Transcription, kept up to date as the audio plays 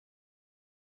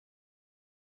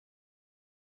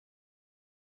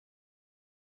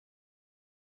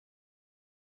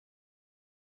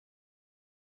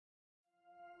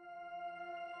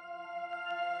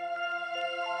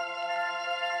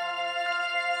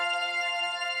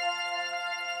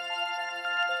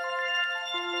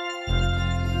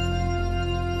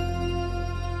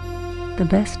the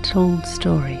best told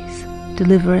stories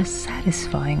deliver a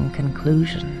satisfying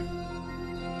conclusion.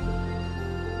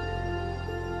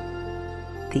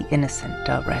 The innocent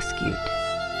are rescued.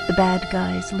 The bad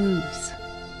guys lose.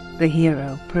 The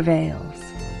hero prevails.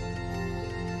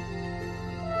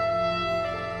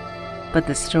 But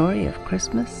the story of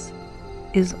Christmas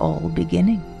is all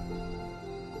beginning.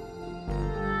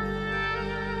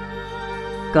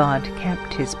 God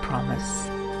kept his promise.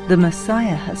 The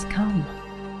Messiah has come.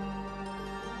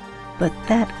 But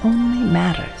that only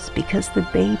matters because the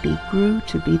baby grew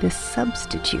to be the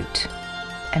substitute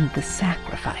and the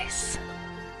sacrifice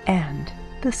and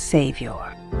the Savior.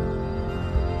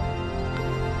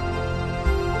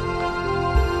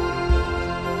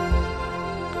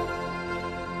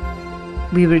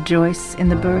 We rejoice in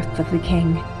the birth of the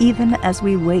King, even as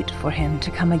we wait for him to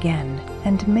come again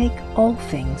and make all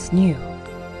things new.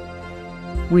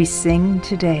 We sing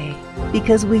today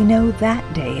because we know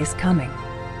that day is coming.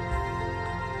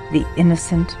 The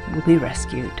innocent will be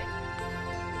rescued.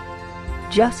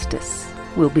 Justice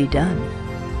will be done.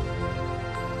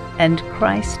 And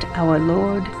Christ our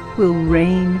Lord will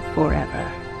reign forever.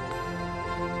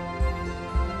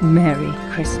 Merry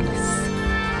Christmas.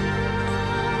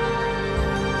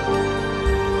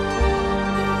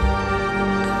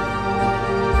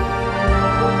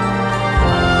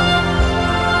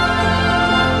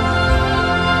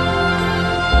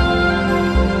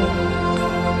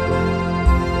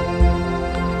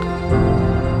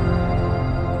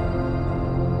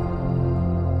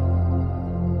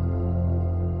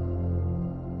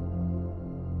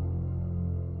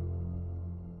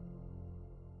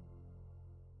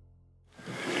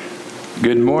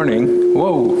 Good morning.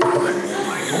 Whoa.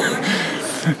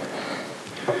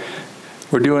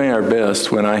 We're doing our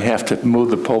best. When I have to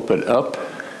move the pulpit up,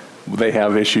 they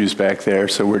have issues back there,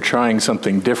 so we're trying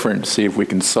something different to see if we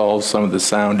can solve some of the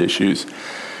sound issues.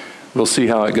 We'll see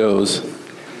how it goes.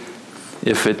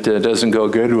 If it doesn't go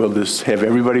good, we'll just have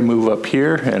everybody move up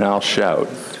here and I'll shout.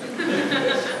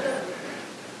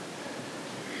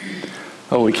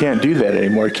 Oh, we can't do that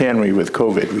anymore, can we, with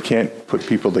COVID? We can't put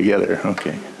people together.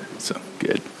 Okay. So,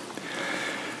 good.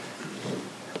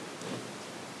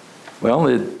 Well,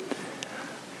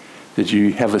 did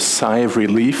you have a sigh of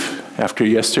relief after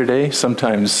yesterday?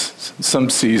 Sometimes, some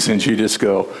seasons you just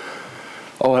go,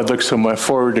 oh, I look so much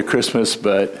forward to Christmas,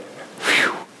 but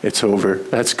whew, it's over.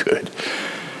 That's good.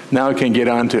 Now I can get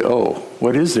on to,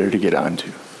 what is there to get on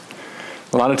to?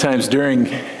 A lot of times during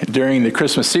the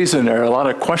Christmas season, there are a lot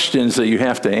of questions that you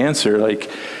have to answer, like,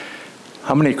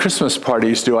 how many Christmas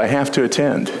parties do I have to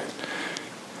attend?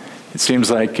 It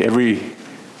seems like every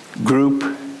group,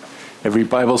 every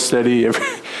Bible study,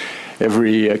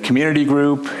 every community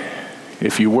group,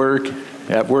 if you work,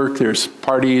 at work there's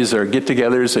parties or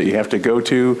get-togethers that you have to go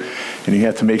to, and you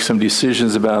have to make some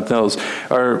decisions about those.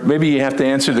 Or maybe you have to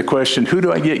answer the question, who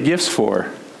do I get gifts for?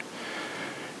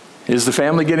 Is the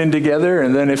family getting together?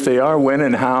 And then if they are, when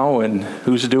and how, and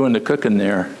who's doing the cooking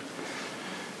there?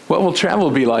 What will travel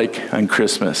be like on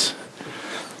Christmas?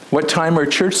 What time are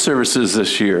church services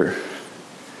this year?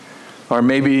 Or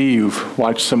maybe you've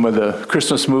watched some of the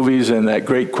Christmas movies and that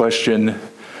great question,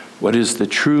 what is the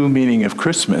true meaning of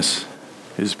Christmas,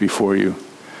 is before you.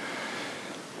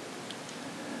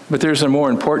 But there's a more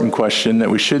important question that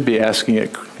we should be asking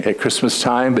at Christmas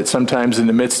time, but sometimes in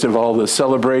the midst of all the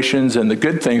celebrations and the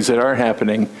good things that are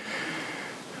happening,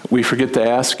 we forget to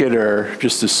ask it or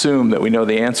just assume that we know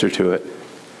the answer to it.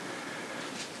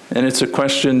 And it's a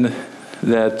question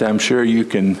that I'm sure you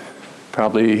can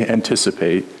probably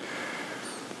anticipate.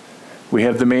 We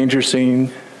have the manger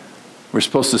scene. We're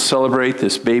supposed to celebrate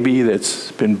this baby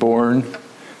that's been born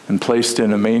and placed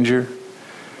in a manger.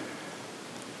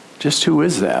 Just who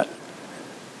is that?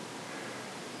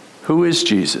 Who is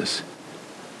Jesus?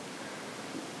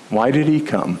 Why did he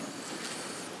come?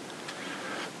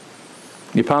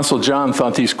 The Apostle John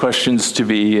thought these questions to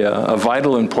be of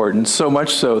vital importance, so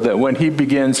much so that when he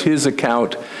begins his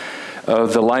account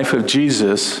of the life of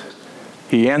Jesus,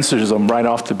 he answers them right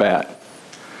off the bat.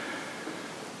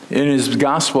 In his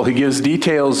gospel, he gives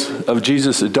details of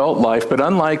Jesus' adult life, but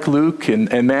unlike Luke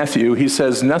and Matthew, he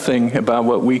says nothing about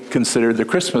what we consider the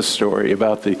Christmas story,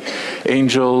 about the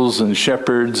angels and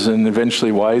shepherds and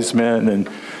eventually wise men and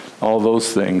all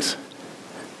those things.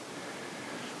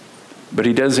 But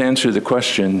he does answer the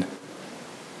question,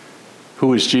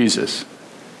 who is Jesus?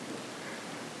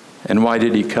 And why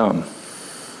did he come?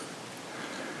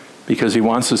 Because he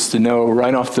wants us to know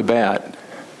right off the bat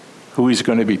who he's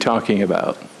going to be talking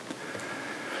about.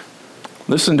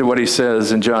 Listen to what he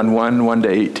says in John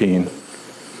 1:1-18.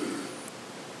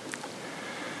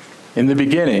 In the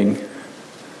beginning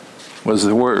was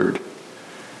the Word,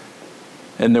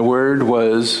 and the Word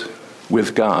was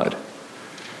with God,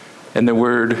 and the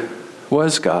Word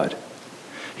was God.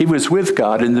 He was with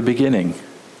God in the beginning.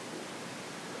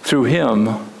 Through him,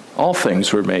 all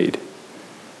things were made.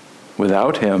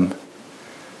 Without him,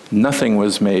 nothing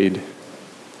was made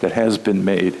that has been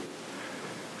made.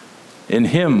 In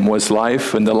him was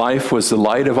life, and the life was the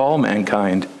light of all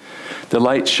mankind. The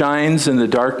light shines in the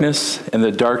darkness, and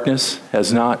the darkness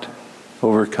has not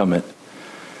overcome it.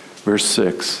 Verse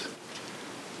 6.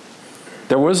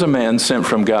 There was a man sent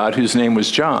from God whose name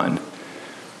was John.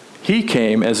 He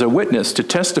came as a witness to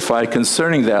testify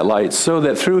concerning that light, so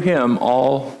that through him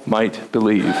all might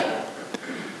believe.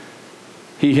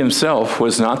 He himself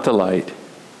was not the light.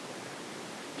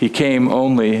 He came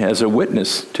only as a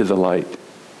witness to the light.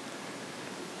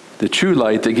 The true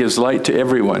light that gives light to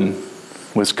everyone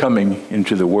was coming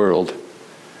into the world.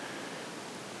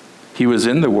 He was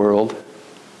in the world,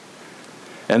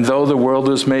 and though the world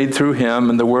was made through him,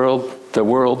 and the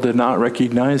world did not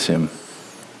recognize him.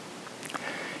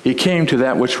 He came to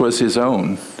that which was his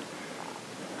own,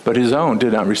 but his own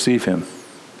did not receive him.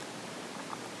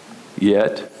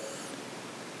 Yet,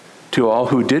 to all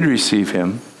who did receive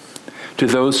him, to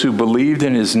those who believed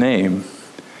in his name,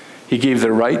 he gave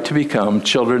the right to become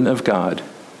children of God.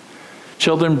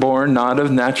 Children born not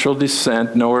of natural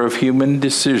descent, nor of human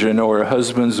decision or a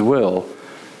husband's will,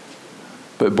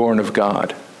 but born of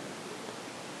God.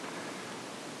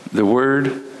 The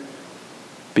Word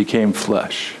became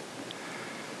flesh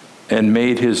and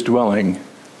made his dwelling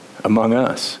among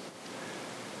us.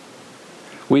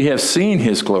 We have seen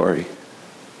his glory,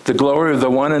 the glory of the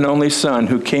one and only Son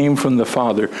who came from the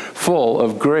Father, full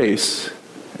of grace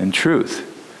and truth.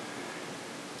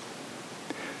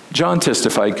 John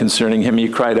testified concerning him. He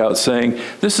cried out, saying,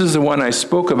 "This is the one I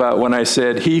spoke about when I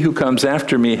said, 'He who comes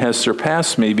after me has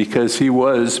surpassed me, because he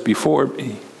was before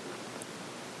me.'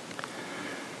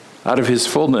 Out of his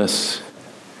fullness,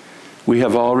 we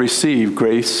have all received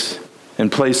grace in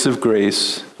place of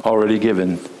grace already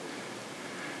given.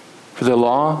 For the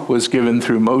law was given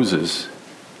through Moses.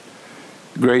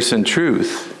 Grace and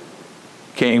truth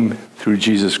came through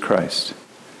Jesus Christ.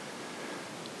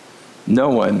 No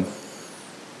one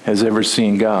has ever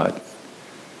seen God,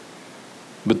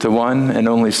 but the one and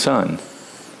only Son,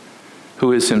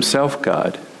 who is himself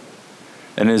God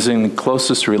and is in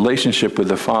closest relationship with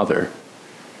the Father,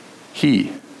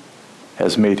 he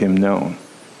has made him known."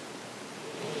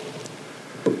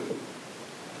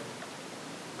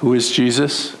 Who is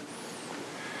Jesus?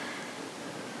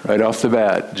 Right off the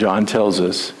bat, John tells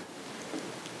us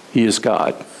he is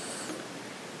God.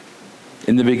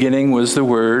 In the beginning was the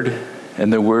Word,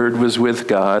 and the Word was with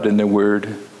God, and the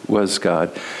Word was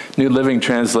God. New Living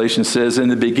Translation says, in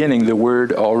the beginning, the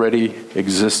Word already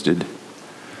existed.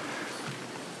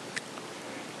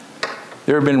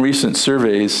 There have been recent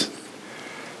surveys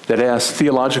that ask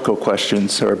theological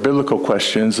questions or biblical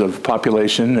questions of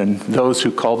population, and those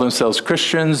who call themselves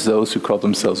Christians, those who call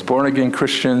themselves born-again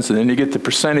Christians, and then you get the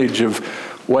percentage of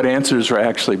what answers are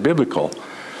actually biblical.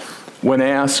 When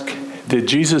asked, did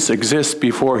Jesus exist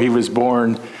before he was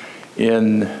born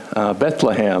in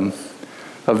Bethlehem,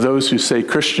 of those who say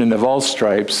Christian of all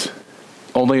stripes,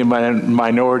 only a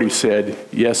minority said,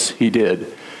 yes, he did.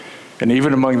 And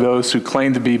even among those who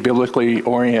claim to be biblically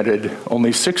oriented,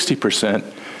 only 60%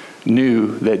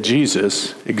 knew that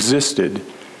Jesus existed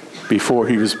before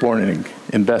he was born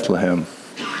in Bethlehem.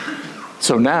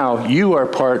 So now you are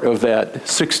part of that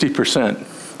 60%,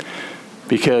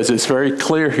 because it's very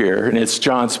clear here, and it's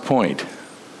John's point.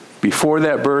 Before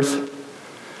that birth,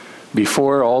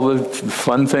 before all the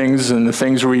fun things and the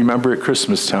things we remember at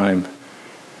Christmas time,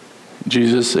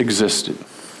 Jesus existed.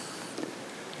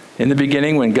 In the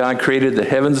beginning, when God created the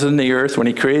heavens and the earth, when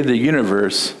he created the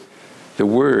universe, the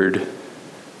Word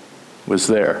was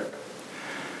there.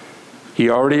 He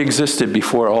already existed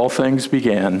before all things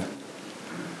began,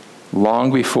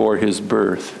 long before his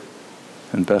birth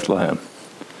in Bethlehem.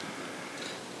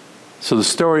 So the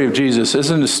story of Jesus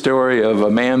isn't a story of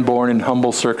a man born in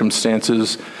humble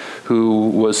circumstances who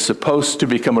was supposed to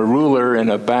become a ruler in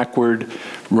a backward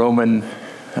Roman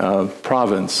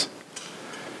province.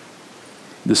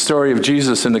 The story of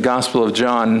Jesus in the Gospel of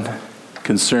John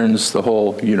concerns the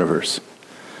whole universe,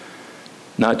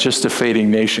 not just a fading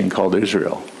nation called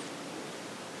Israel.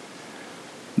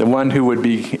 The one who would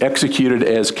be executed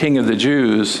as King of the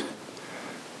Jews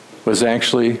was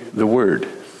actually the Word,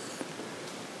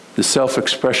 the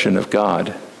self-expression of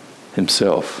God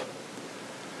himself.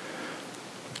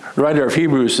 The writer of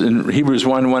Hebrews, in Hebrews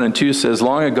 1 and 2 says,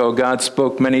 "Long ago God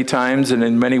spoke many times and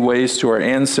in many ways to our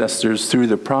ancestors through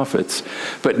the prophets.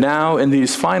 But now in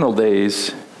these final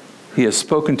days he has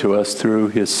spoken to us through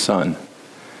his Son,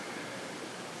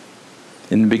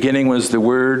 In the beginning was the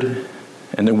Word,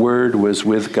 and the Word was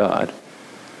with God.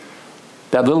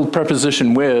 That little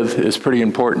preposition with is pretty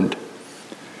important.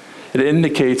 It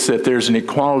indicates that there's an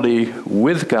equality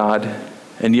with God,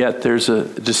 and yet there's a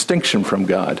distinction from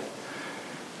God.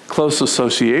 Close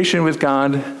association with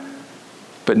God,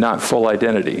 but not full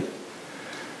identity.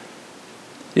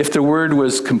 If the Word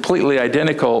was completely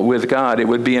identical with God, it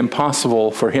would be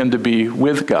impossible for him to be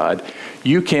with God.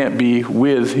 You can't be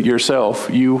with yourself.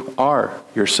 You are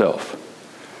yourself.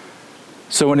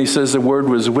 So when he says the Word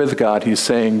was with God, he's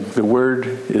saying the Word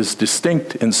is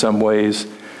distinct in some ways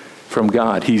from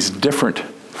God. He's different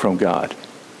from God.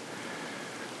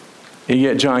 And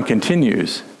yet John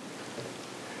continues,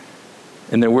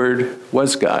 and the Word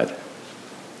was God.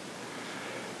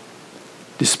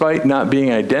 Despite not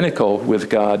being identical with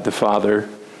God the Father,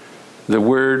 the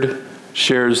Word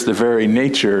shares the very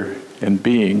nature and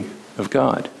being of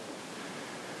God.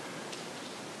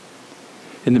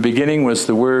 In the beginning was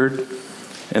the Word,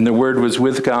 and the Word was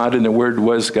with God, and the Word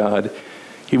was God.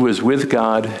 He was with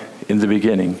God in the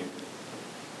beginning.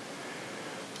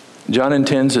 John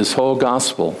intends his whole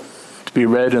gospel to be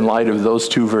read in light of those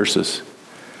two verses.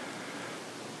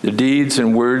 The deeds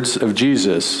and words of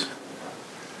Jesus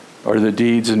are the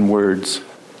deeds and words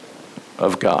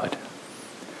of God.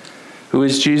 Who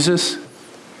is Jesus?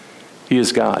 He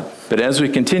is God. But as we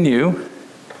continue,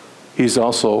 he's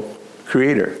also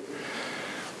creator.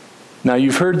 Now,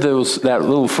 you've heard that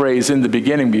little phrase in the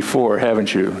beginning before,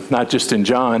 haven't you? Not just in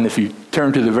John. If you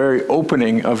turn to the very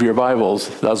opening of your Bibles,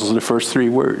 those are the first three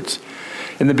words.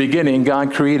 In the beginning,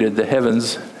 God created the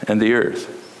heavens and the earth.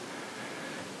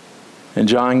 And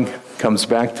John comes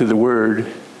back to the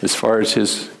Word as far as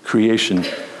his creation.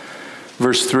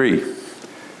 Verse 3,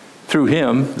 through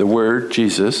him, the Word,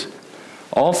 Jesus,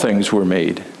 all things were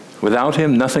made. Without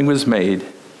him, nothing was made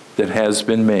that has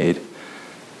been made.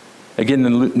 Again, the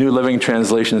New Living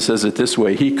Translation says it this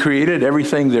way: he created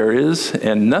everything there is,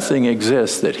 and nothing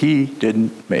exists that he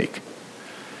didn't make.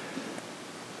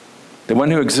 The one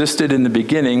who existed in the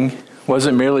beginning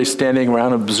wasn't merely standing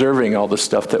around observing all the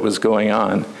stuff that was going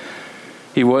on.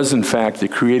 He was, in fact, the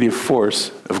creative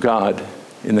force of God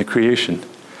in the creation.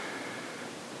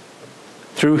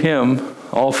 Through him,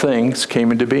 all things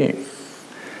came into being.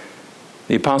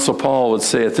 The Apostle Paul would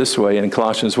say it this way in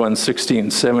Colossians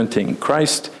 1:16, 17,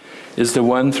 Christ is the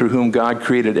one through whom God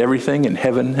created everything in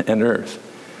heaven and earth.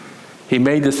 He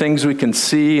made the things we can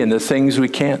see and the things we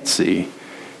can't see.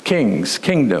 Kings,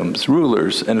 kingdoms,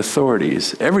 rulers, and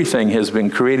authorities. Everything has been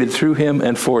created through him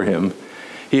and for him.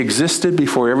 He existed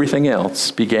before everything else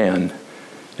began,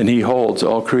 and he holds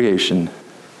all creation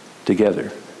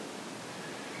together.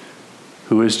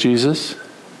 Who is Jesus?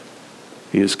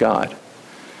 He is God.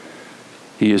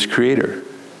 He is creator,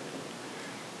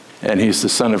 and he's the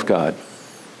Son of God.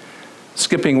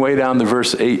 Skipping way down to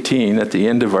verse 18 at the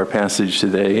end of our passage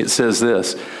today, it says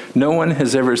this: no one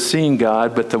has ever seen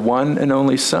God but the one and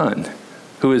only Son,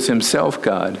 who is himself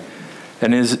God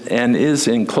and is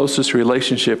in closest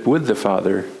relationship with the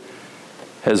Father,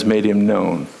 has made him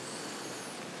known.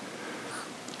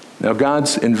 Now,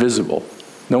 God's invisible.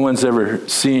 No one's ever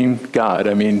seen God.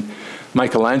 I mean,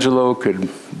 Michelangelo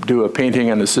could do a painting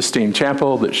on the Sistine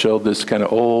Chapel that showed this kind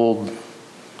of old,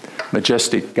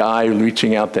 majestic guy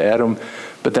reaching out to Adam,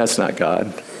 but that's not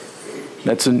God.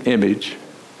 That's an image.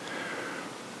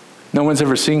 No one's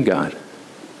ever seen God.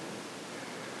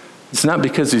 It's not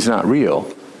because he's not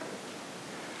real.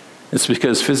 It's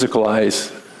because physical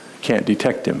eyes can't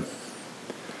detect him.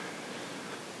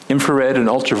 Infrared and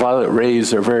ultraviolet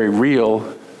rays are very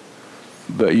real,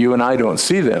 but you and I don't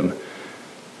see them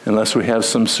unless we have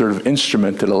some sort of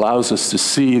instrument that allows us to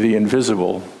see the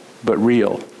invisible but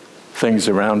real things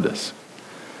around us.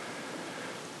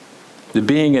 The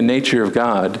being and nature of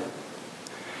God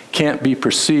can't be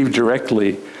perceived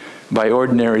directly by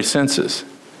ordinary senses.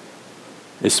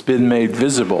 It's been made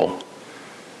visible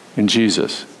in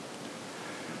Jesus.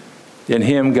 In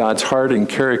him, God's heart and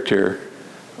character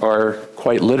are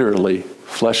quite literally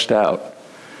fleshed out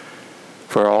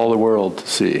for all the world to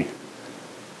see.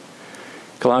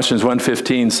 Colossians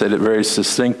 1:15 said it very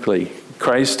succinctly: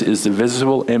 Christ is the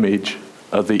visible image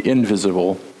of the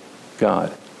invisible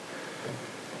God.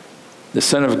 The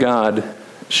Son of God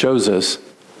shows us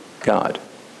God.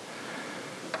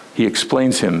 He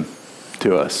explains him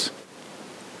to us.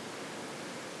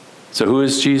 So who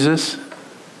is Jesus?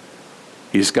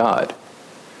 He's God.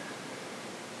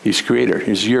 He's creator.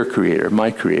 He's your creator,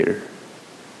 my creator.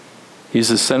 He's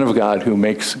the Son of God who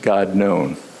makes God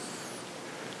known.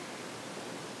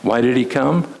 Why did he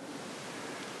come?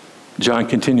 John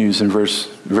continues in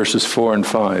verses 4 and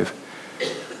 5.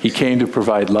 He came to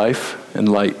provide life and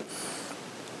light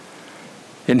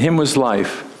In him was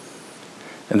life,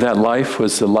 and that life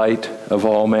was the light of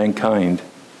all mankind.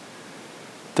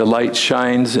 The light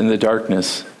shines in the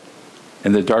darkness,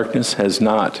 and the darkness has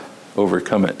not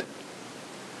overcome it.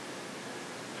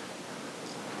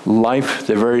 Life,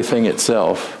 the very thing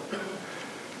itself,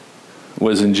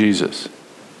 was in Jesus.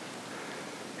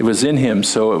 It was in him,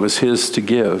 so it was his to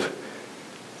give.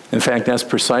 In fact, that's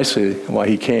precisely why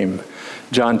he came.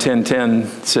 John 10:10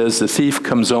 says, "The thief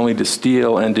comes only to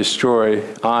steal and destroy.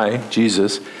 I,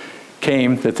 Jesus,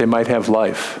 came that they might have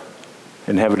life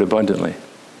and have it abundantly."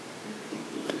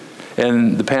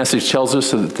 And the passage tells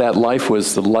us that that life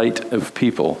was the light of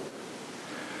people.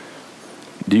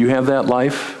 Do you have that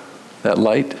life, that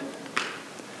light?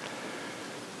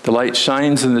 The light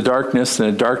shines in the darkness,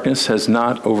 and the darkness has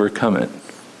not overcome it.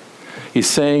 He's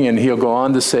saying, and he'll go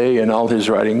on to say in all his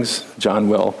writings, John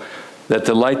will, that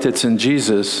the light that's in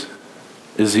Jesus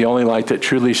is the only light that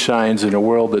truly shines in a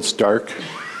world that's dark,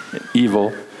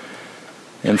 evil,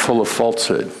 and full of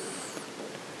falsehood.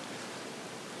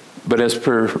 But as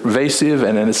pervasive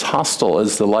and as hostile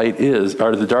as the light is,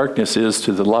 or the darkness is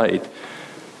to the light,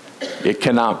 it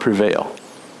cannot prevail.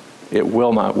 It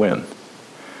will not win.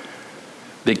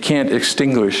 They can't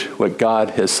extinguish what God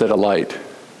has set alight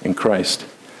in Christ.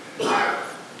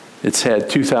 It's had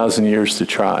 2,000 years to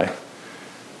try,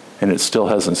 and it still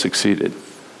hasn't succeeded.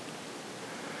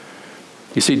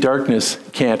 You see, darkness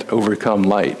can't overcome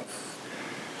light.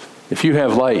 If you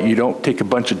have light, you don't take a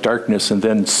bunch of darkness and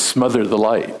then smother the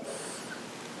light.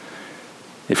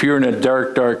 If you're in a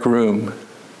dark, dark room,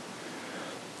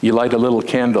 you light a little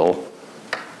candle.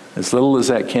 As little as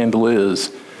that candle is,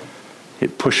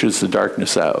 it pushes the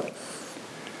darkness out.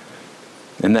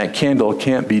 And that candle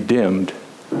can't be dimmed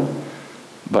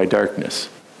by darkness.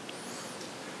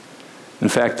 In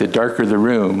fact, the darker the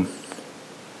room,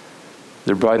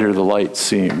 the brighter the light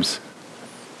seems.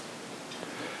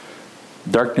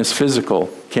 Darkness physical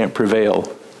can't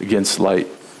prevail against light.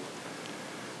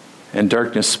 And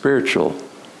darkness spiritual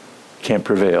can't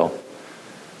prevail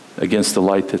against the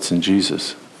light that's in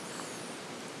Jesus.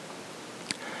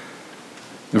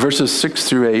 In verses 6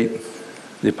 through 8,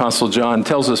 the Apostle John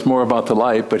tells us more about the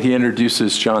light, but he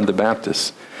introduces John the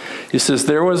Baptist. He says,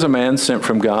 "There was a man sent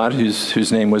from God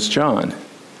whose name was John.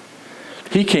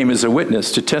 He came as a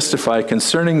witness to testify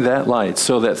concerning that light,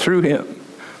 so that through him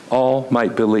all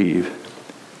might believe.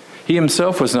 He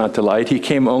himself was not the light. He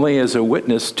came only as a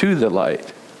witness to the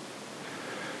light."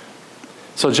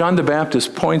 So John the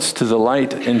Baptist points to the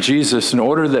light in Jesus in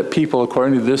order that people,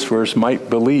 according to this verse, might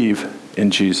believe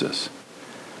in Jesus.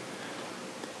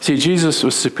 See, Jesus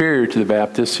was superior to the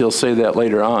Baptist. He'll say that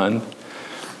later on.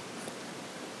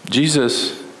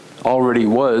 Jesus already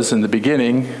was in the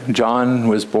beginning. John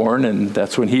was born, and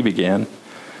that's when he began.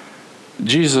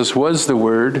 Jesus was the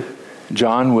Word.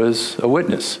 John was a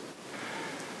witness.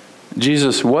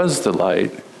 Jesus was the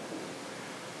light.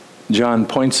 John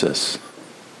points us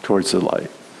towards the light.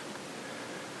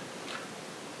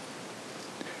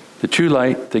 The true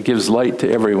light that gives light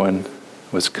to everyone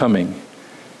was coming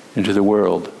into the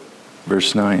world.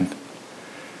 Verse 9.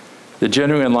 The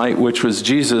genuine light, which was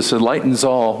Jesus, enlightens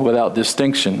all without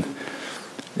distinction.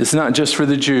 It's not just for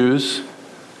the Jews.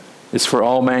 It's for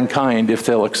all mankind if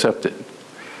they'll accept it.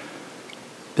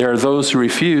 There are those who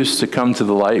refuse to come to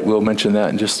the light. We'll mention that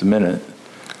in just a minute.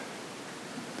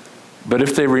 But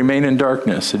if they remain in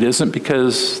darkness, it isn't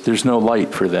because there's no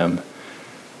light for them.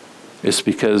 It's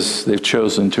because they've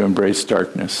chosen to embrace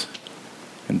darkness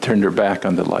and turned their back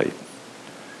on the light.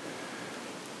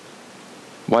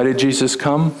 Why did Jesus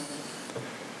come?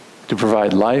 To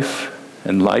provide life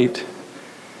and light,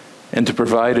 and to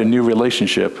provide a new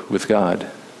relationship with God.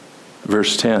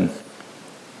 Verse 10.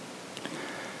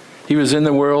 He was in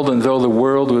the world, and though the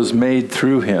world was made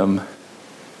through him,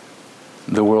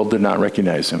 the world did not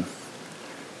recognize him.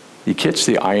 You catch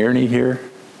the irony here?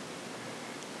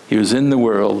 He was in the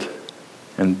world,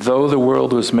 and though the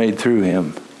world was made through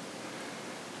him,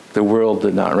 the world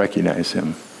did not recognize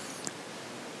him.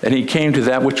 And he came to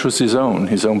that which was his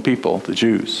own people, the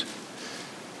Jews.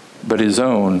 But his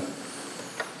own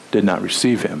did not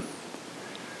receive him.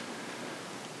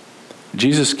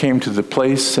 Jesus came to the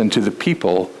place and to the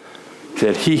people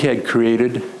that he had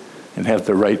created and had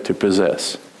the right to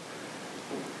possess.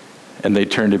 And they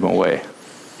turned him away.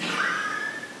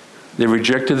 They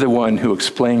rejected the one who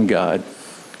explained God,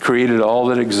 created all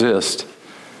that exists,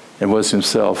 and was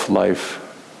himself life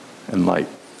and light.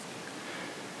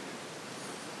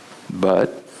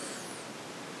 But,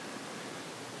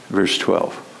 verse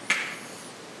 12,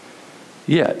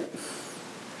 yet,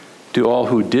 to all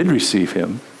who did receive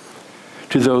him,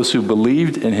 to those who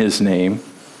believed in his name,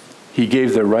 he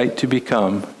gave the right to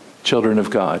become children of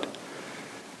God.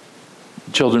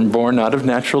 Children born not of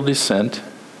natural descent,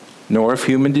 nor of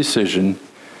human decision,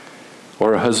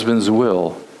 or a husband's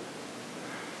will,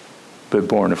 but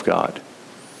born of God.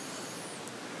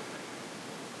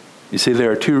 You see,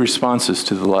 there are two responses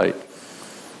to the light.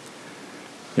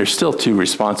 There's still two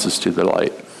responses to the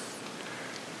light: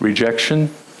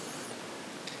 rejection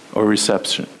or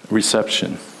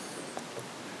reception.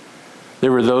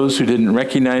 There were those who didn't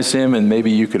recognize him, and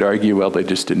maybe you could argue, well, they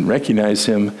just didn't recognize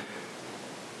him,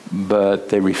 but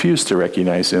they refused to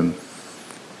recognize him,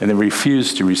 and they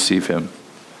refused to receive him.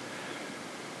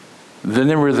 Then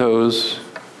there were those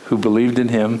who believed in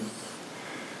him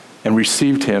and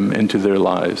received him into their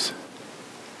lives.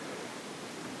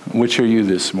 Which are you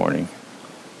this morning?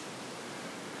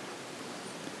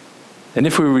 And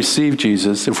if we receive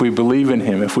Jesus, if we believe in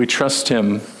him, if we trust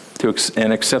him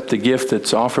and accept the gift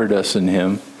that's offered us in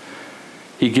him,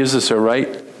 he gives us a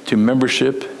right to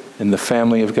membership in the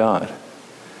family of God.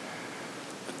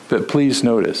 But please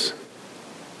notice,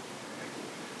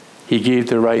 he gave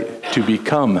the right to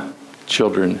become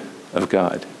children of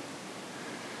God.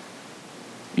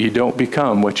 You don't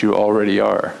become what you already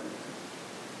are.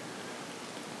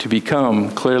 To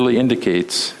become clearly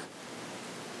indicates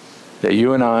that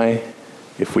you and I,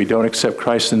 if we don't accept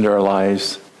Christ into our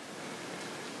lives,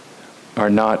 are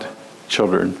not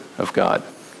children of God.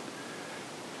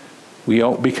 We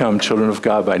don't become children of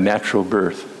God by natural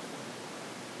birth.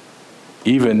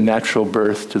 Even natural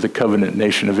birth to the covenant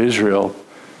nation of Israel,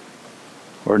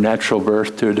 or natural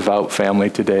birth to a devout family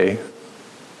today.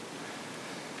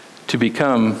 To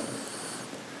become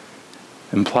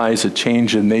implies a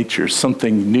change in nature.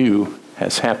 Something new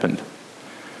has happened.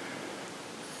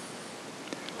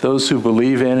 Those who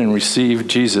believe in and receive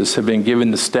Jesus have been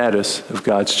given the status of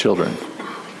God's children,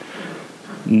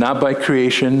 not by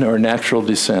creation or natural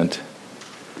descent,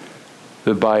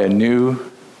 but by a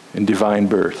new and divine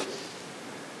birth.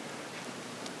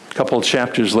 A couple of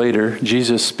chapters later,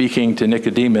 Jesus, speaking to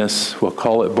Nicodemus, will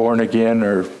call it born again,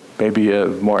 or maybe a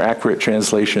more accurate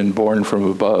translation, born from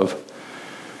above.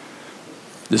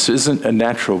 This isn't a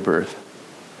natural birth.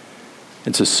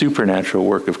 It's a supernatural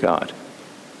work of God.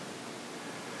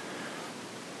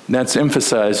 That's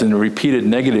emphasized in the repeated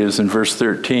negatives in verse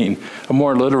 13. A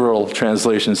more literal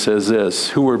translation says this: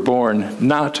 who were born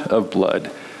not of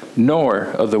blood, nor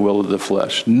of the will of the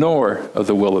flesh, nor of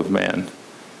the will of man,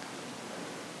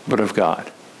 but of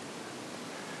God.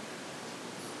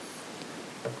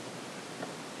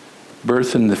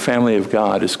 Birth in the family of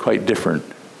God is quite different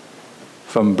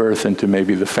from birth into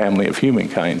maybe the family of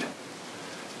humankind.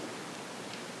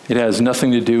 It has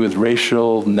nothing to do with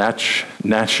racial,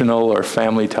 national, or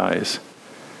family ties.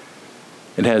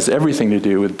 It has everything to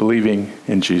do with believing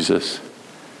in Jesus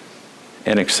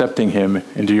and accepting him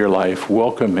into your life,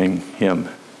 welcoming him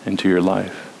into your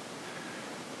life.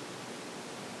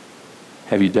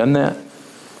 Have you done that?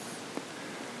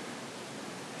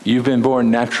 You've been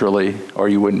born naturally, or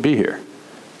you wouldn't be here.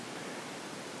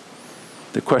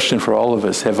 The question for all of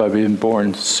us: have I been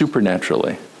born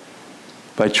supernaturally,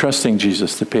 by trusting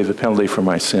Jesus to pay the penalty for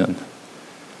my sin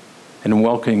and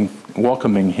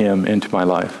welcoming him into my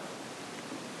life?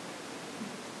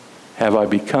 Have I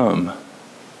become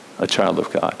a child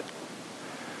of God?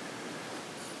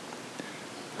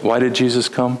 Why did Jesus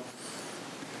come?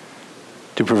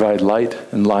 To provide light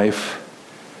and life,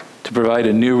 to provide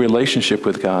a new relationship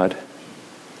with God,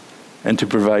 and to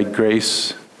provide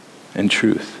grace and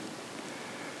truth.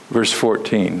 Verse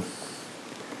 14.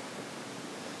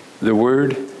 The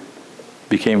Word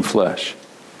became flesh.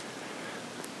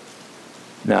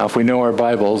 Now, if we know our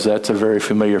Bibles, that's a very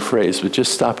familiar phrase, but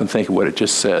just stop and think of what it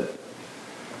just said.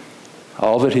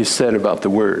 All that he said about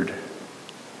the Word,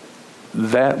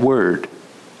 that Word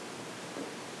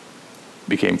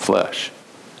became flesh.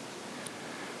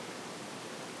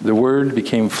 The Word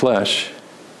became flesh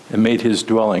and made his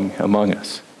dwelling among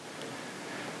us.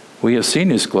 We have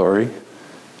seen his glory,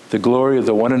 the glory of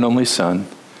the one and only Son,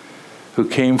 who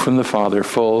came from the Father,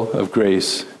 full of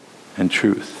grace and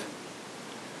truth.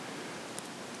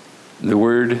 The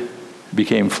Word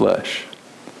became flesh.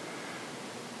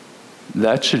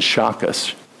 That should shock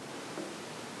us.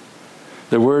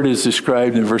 The Word is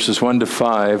described in verses 1 to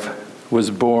 5, was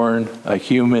born a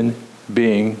human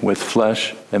being with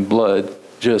flesh and blood,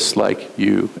 just like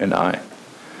you and I.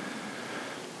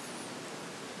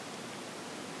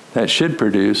 That should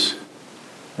produce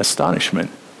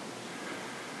astonishment,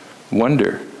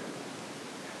 wonder,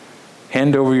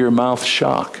 hand over your mouth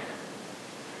shock.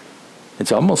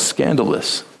 It's almost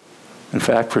scandalous. In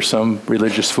fact, for some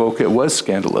religious folk, it was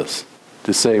scandalous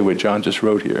to say what John just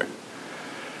wrote here.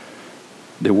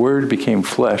 The Word became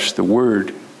flesh. The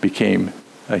Word became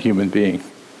a human being.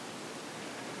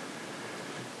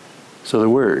 So the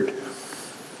Word,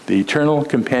 the eternal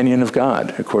companion of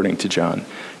God, according to John,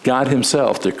 God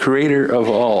himself, the creator of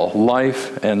all,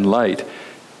 life and light,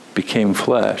 became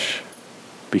flesh,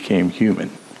 became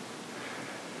human.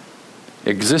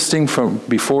 Existing from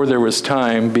before there was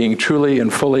time, being truly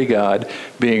and fully God,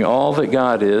 being all that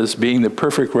God is, being the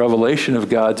perfect revelation of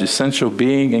God's essential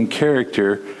being and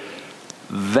character,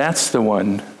 that's the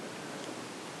one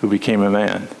who became a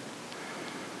man.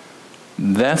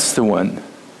 That's the one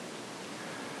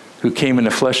who came in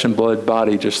a flesh and blood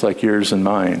body just like yours and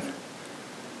mine.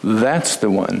 That's the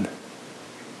one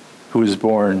who was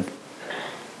born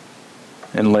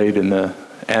and laid in the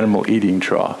animal eating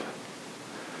trough.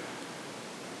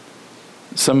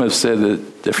 Some have said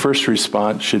that the first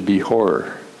response should be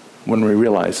horror when we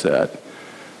realize that,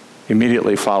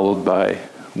 immediately followed by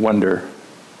wonder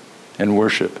and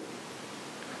worship.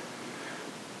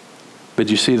 But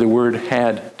you see, the Word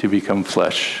had to become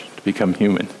flesh, to become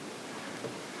human.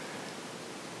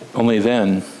 Only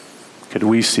then could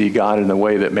we see God in a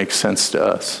way that makes sense to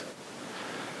us.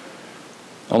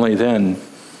 Only then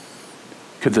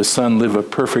could the Son live a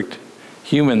perfect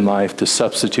human life to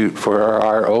substitute for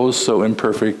our oh so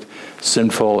imperfect,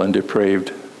 sinful, and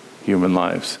depraved human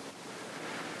lives.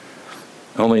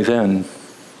 Only then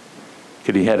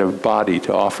could he have a body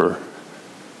to offer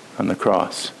on the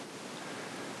cross.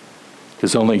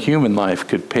 Because only human life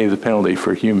could pay the penalty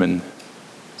for human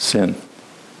sin.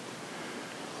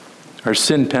 Our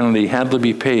sin penalty had to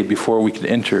be paid before we could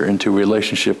enter into a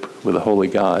relationship with a holy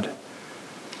God.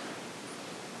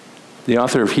 The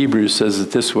author of Hebrews says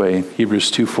it this way,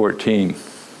 Hebrews 2:14.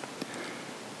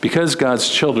 Because God's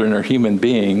children are human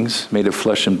beings made of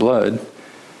flesh and blood,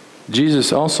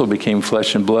 Jesus also became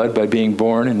flesh and blood by being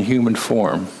born in human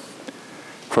form.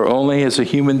 For only as a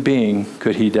human being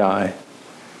could he die,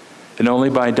 and only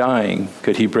by dying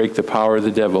could he break the power of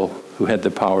the devil who had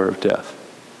the power of death.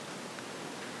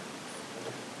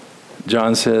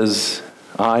 John says,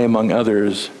 I, among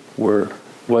others,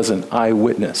 was an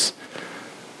eyewitness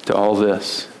to all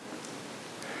this.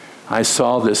 I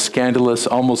saw this scandalous,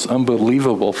 almost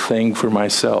unbelievable thing for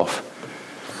myself.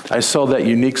 I saw that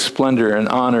unique splendor and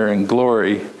honor and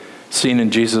glory seen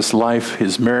in Jesus' life,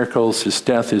 his miracles, his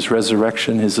death, his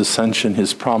resurrection, his ascension,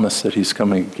 his promise that he's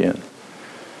coming again.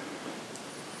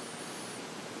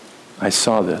 I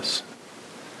saw this,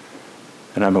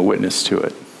 and I'm a witness to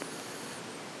it.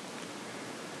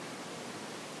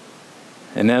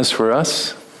 And as for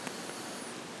us,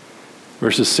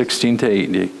 verses 16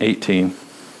 to 18,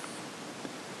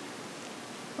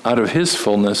 out of his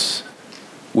fullness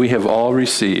we have all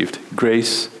received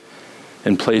grace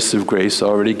in place of grace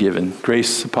already given,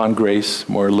 grace upon grace,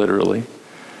 more literally.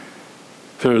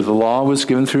 For the law was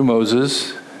given through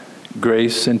Moses,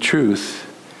 grace and truth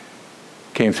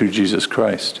came through Jesus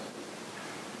Christ.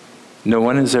 No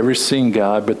one has ever seen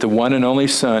God, but the one and only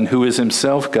Son, who is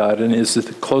himself God and is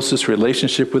the closest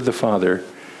relationship with the Father,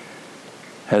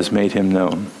 has made him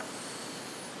known.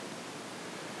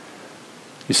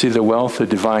 You see, the wealth of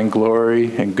divine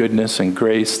glory and goodness and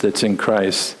grace that's in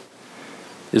Christ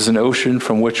is an ocean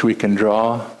from which we can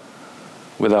draw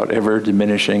without ever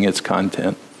diminishing its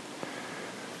content.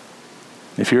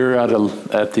 If you're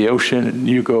at the ocean and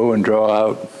you go and draw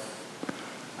out,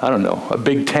 I don't know, a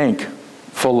big tank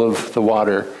full of the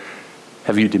water,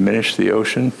 have you diminished the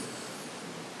ocean?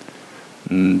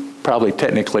 Probably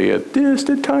technically just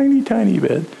a tiny, tiny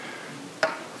bit,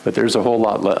 but there's a whole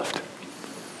lot left.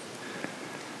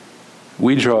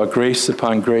 We draw grace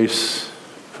upon grace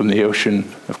from the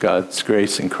ocean of God's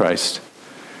grace in Christ.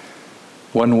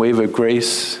 One wave of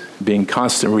grace being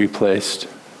constantly replaced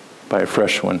by a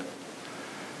fresh one.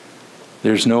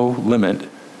 There's no limit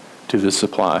to the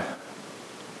supply.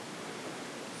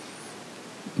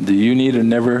 Do you need a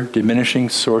never diminishing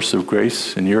source of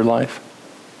grace in your life?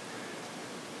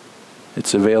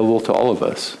 It's available to all of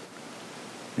us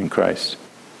in Christ.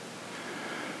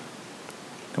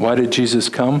 Why did Jesus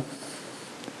come?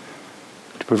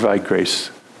 To provide grace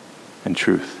and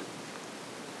truth.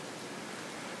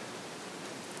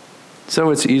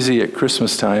 So it's easy at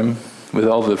Christmas time, with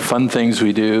all the fun things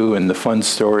we do and the fun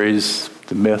stories,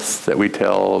 the myths that we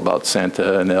tell about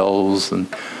Santa and elves and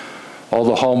all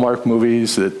the Hallmark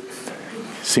movies that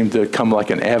seem to come like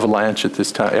an avalanche at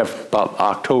this time. About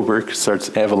October, it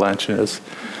starts avalanching us.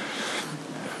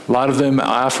 A lot of them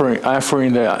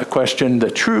offering the question,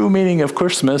 the true meaning of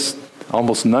Christmas,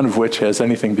 almost none of which has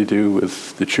anything to do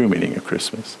with the true meaning of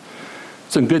Christmas.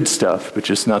 Some good stuff, but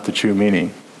just not the true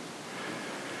meaning.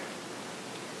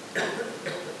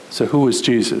 So who was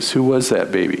Jesus? Who was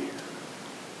that baby?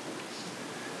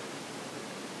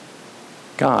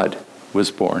 God was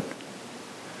born.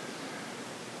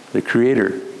 The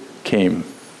Creator came.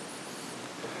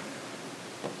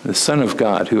 The Son of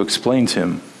God, who explains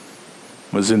him,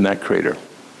 was in that cradle.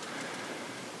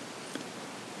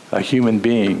 A human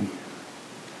being,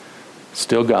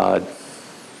 still God,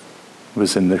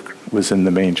 was in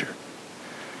the manger.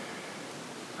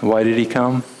 Why did he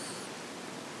come?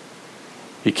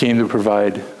 He came to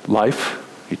provide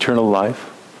life, eternal life,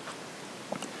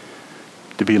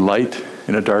 to be light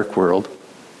in a dark world.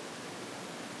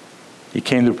 He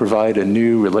came to provide a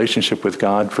new relationship with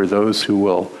God for those who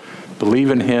will believe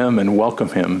in him and welcome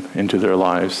him into their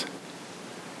lives.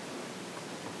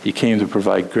 He came to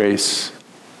provide grace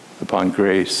upon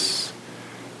grace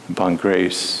upon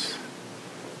grace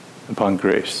upon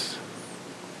grace.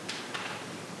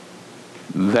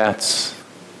 That's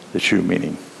the true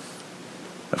meaning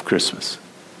of Christmas.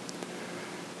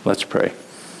 Let's pray.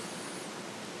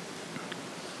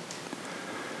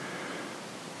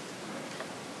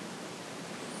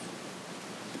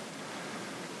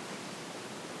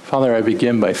 Father, I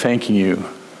begin by thanking you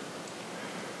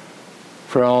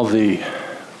for all the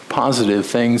positive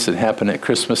things that happen at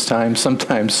Christmas time,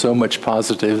 sometimes so much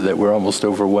positive that we're almost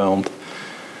overwhelmed.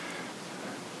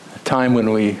 A time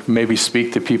when we maybe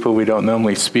speak to people we don't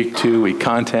normally speak to, we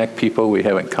contact people we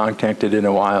haven't contacted in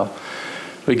a while.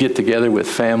 We get together with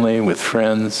family, with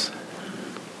friends.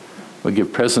 We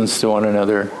give presents to one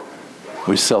another.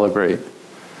 We celebrate.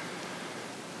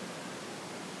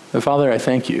 But Father, I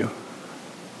thank you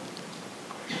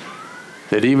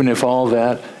that even if all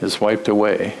that is wiped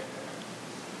away,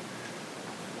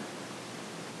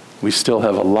 we still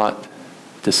have a lot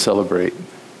to celebrate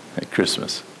at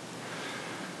Christmas.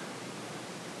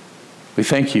 We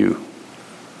thank you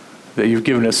that you've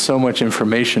given us so much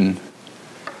information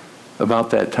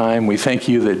about that time. We thank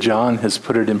you that John has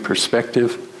put it in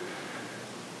perspective.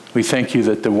 We thank you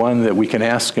that the one that we can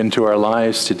ask into our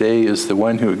lives today is the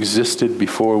one who existed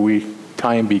before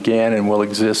time began and will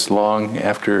exist long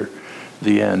after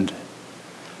the end.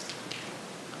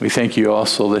 We thank you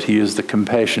also that he is the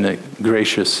compassionate,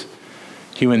 gracious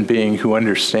human being who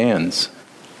understands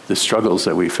the struggles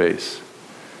that we face.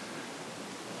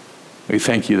 We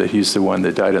thank you that he's the one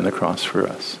that died on the cross for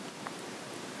us.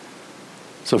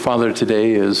 So, Father,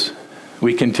 today as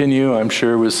we continue, I'm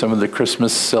sure, with some of the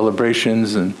Christmas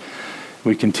celebrations, and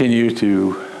we continue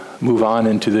to move on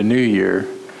into the new year,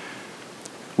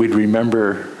 we'd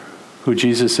remember who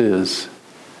Jesus is.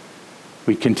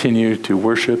 We continue to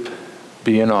worship,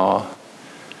 be in awe,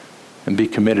 and be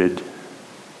committed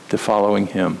to following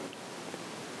him.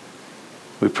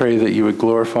 We pray that you would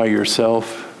glorify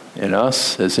yourself in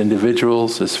us as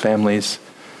individuals, as families,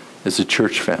 as a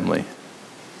church family.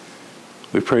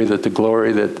 We pray that the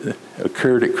glory that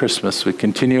occurred at Christmas would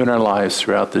continue in our lives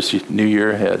throughout this new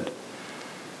year ahead.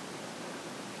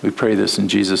 We pray this in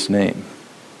Jesus' name.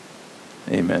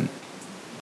 Amen.